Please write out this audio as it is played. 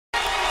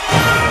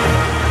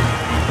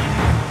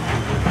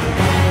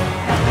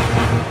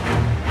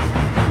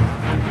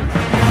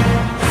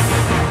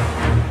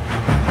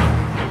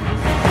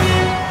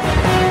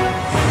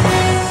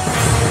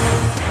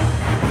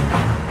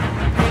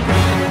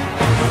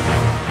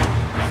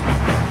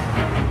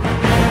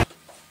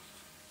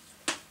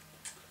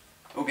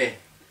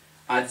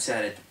I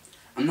decided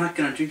I'm not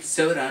gonna drink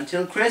soda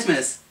until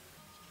Christmas.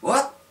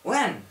 What?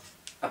 When?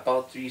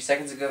 About 3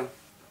 seconds ago.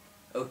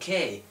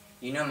 Okay,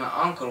 you know my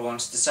uncle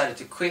once decided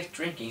to quit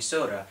drinking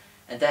soda,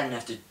 and then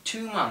after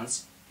 2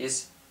 months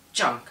his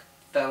junk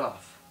fell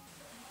off.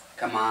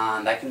 Come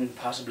on, that couldn't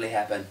possibly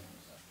happen.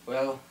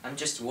 Well, I'm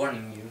just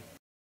warning you.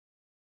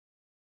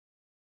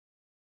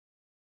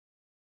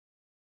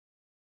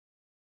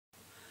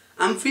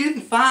 I'm feeling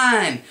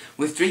fine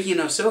with drinking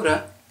no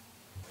soda.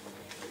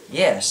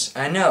 Yes,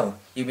 I know.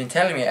 You've been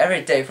telling me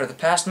every day for the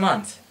past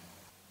month.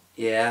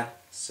 Yeah,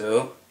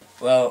 so?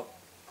 Well,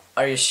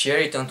 are you sure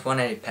you don't want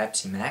any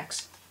Pepsi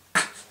Max?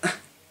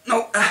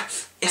 No,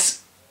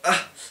 yes,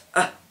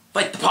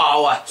 fight the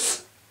power.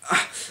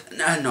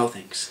 No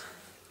thanks.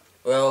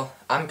 Well,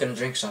 I'm gonna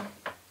drink some.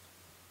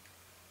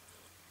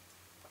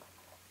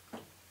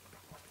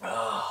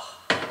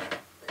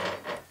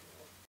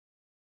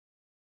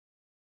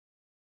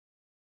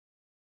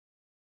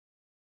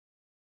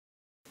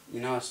 You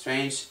know, it's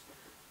strange.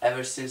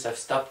 Ever since I've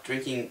stopped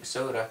drinking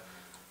soda,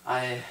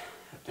 I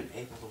have been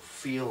able to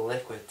feel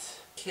liquid.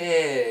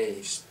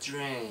 Okay,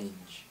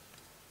 strange.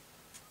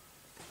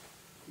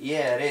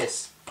 Yeah, it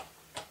is.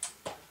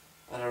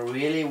 But I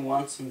really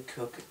want some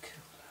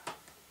Coca-Cola.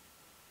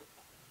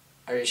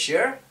 Are you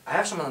sure? I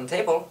have some on the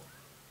table.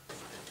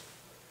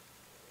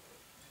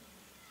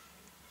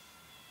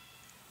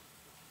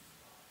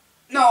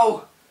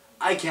 No,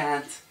 I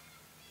can't.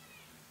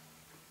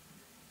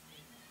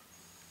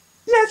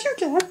 Yes, you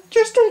can.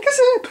 Just take a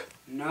sip.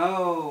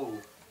 No.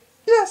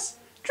 Yes,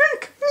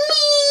 drink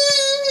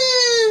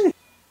me.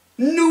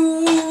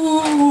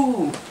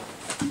 No.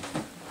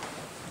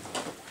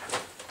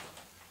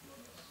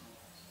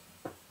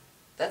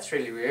 That's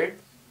really weird.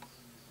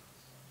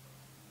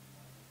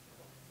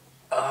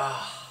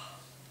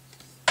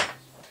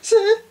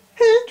 See,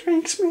 he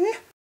drinks me.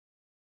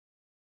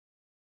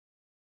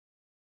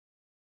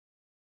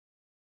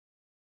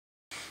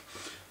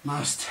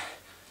 Must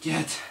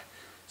get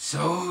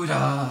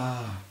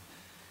soda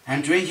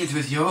and drink it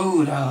with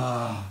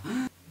Yoda.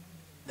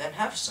 Then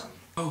have some.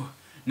 Oh,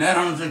 not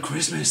until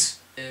Christmas.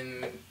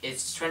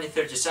 It's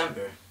 23rd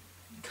December.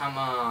 Come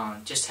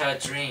on, just have a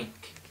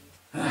drink.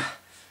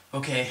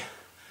 Okay,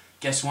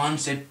 guess one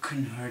sip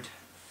couldn't hurt.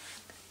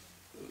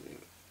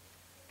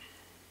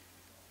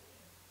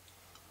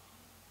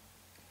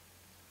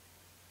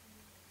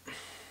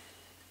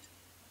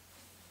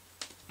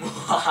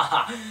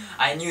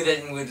 I knew that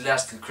it would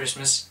last till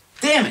Christmas.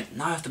 Damn it!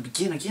 Now I have to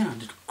begin again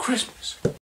until Christmas.